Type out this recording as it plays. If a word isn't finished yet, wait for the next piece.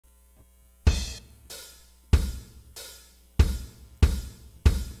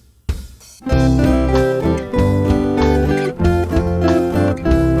'Twas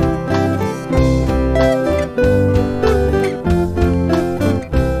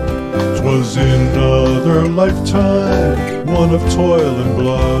in another lifetime, one of toil and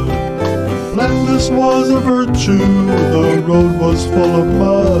blood, when blackness was a virtue, the road was full of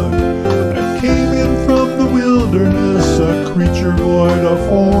mud. And came in from the wilderness a creature void of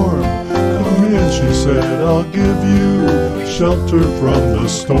form. Come in, she said, I'll give you shelter from the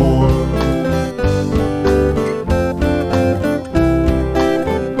storm.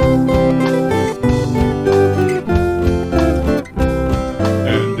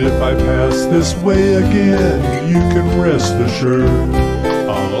 If I pass this way again, you can rest assured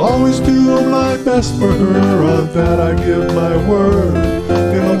I'll always do my best for her, on that I give my word.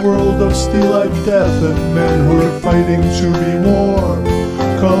 In a world of steel-eyed death and men who are fighting to be warm,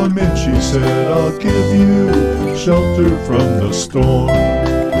 come in, she said, I'll give you shelter from the storm.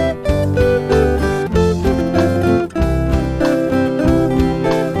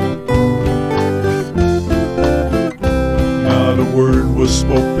 A word was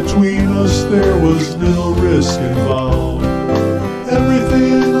spoke between us, there was little risk involved.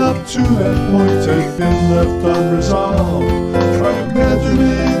 Everything up to that point had been left unresolved. Try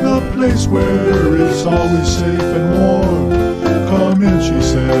imagining a place where it's always safe and warm. Come in, she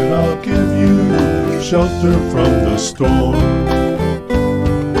said, I'll give you shelter from the storm.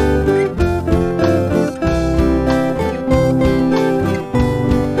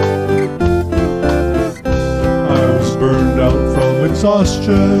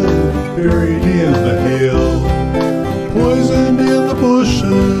 Exhaustion, buried in the hail, poisoned in the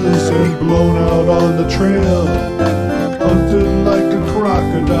bushes and blown out on the trail, hunted like a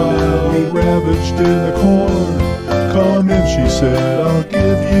crocodile, ravaged in the corn. Come in, she said, I'll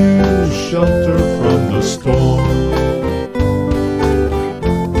give you shelter from the storm.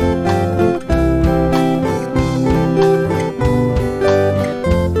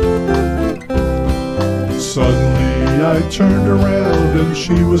 Suddenly I turned around and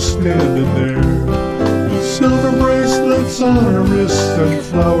she was standing there, with silver bracelets on her wrists and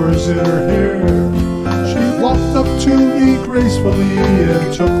flowers in her hair. She walked up to me gracefully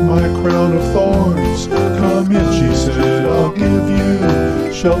and took my crown of thorns. Come in, she said, I'll give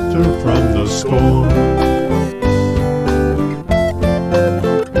you shelter from the storm.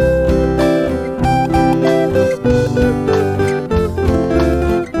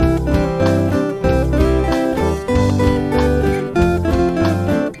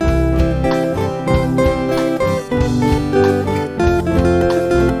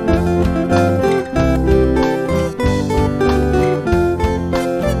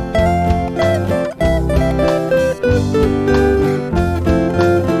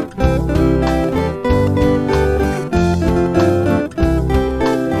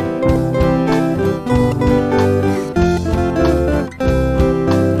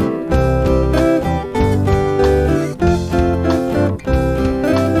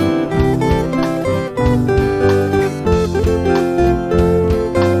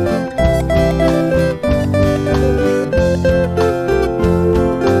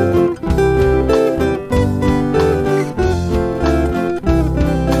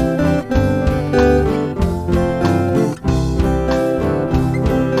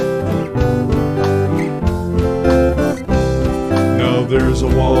 There's a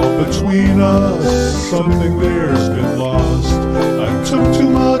wall between us, something there's been lost. I took too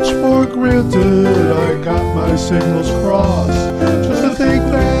much for granted, I got my signals crossed. Just to think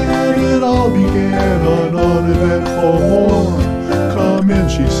that it all began on uneventful morn. Come in,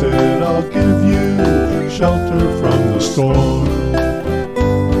 she said, I'll give you shelter from the storm.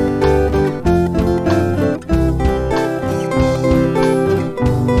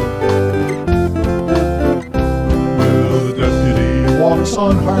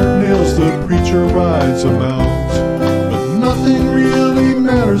 On hard nails the preacher rides a mount, but nothing really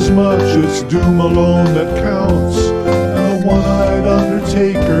matters much, it's doom alone that counts. And the one-eyed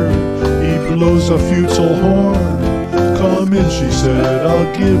undertaker, he blows a futile horn. Come in, she said,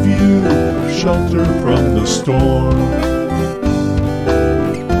 I'll give you shelter from the storm.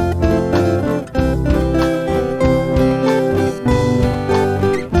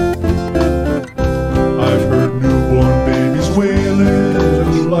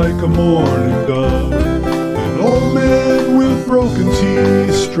 Like a mourning dove, an old man with broken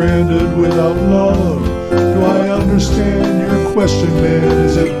teeth, stranded without love. Do I understand your question, man?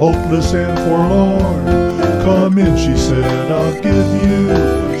 Is it hopeless and forlorn? Come in, she said, I'll give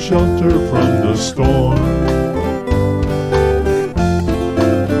you shelter from the storm.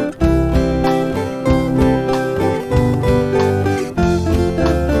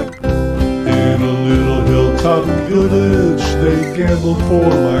 gambled for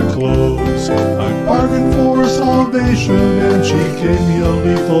my clothes. I bargained for salvation and she gave me a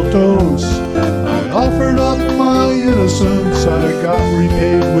lethal dose. I offered up my innocence, I got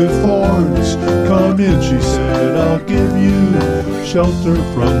repaid with thorns. Come in, she said, I'll give you shelter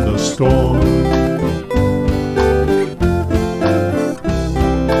from the storm.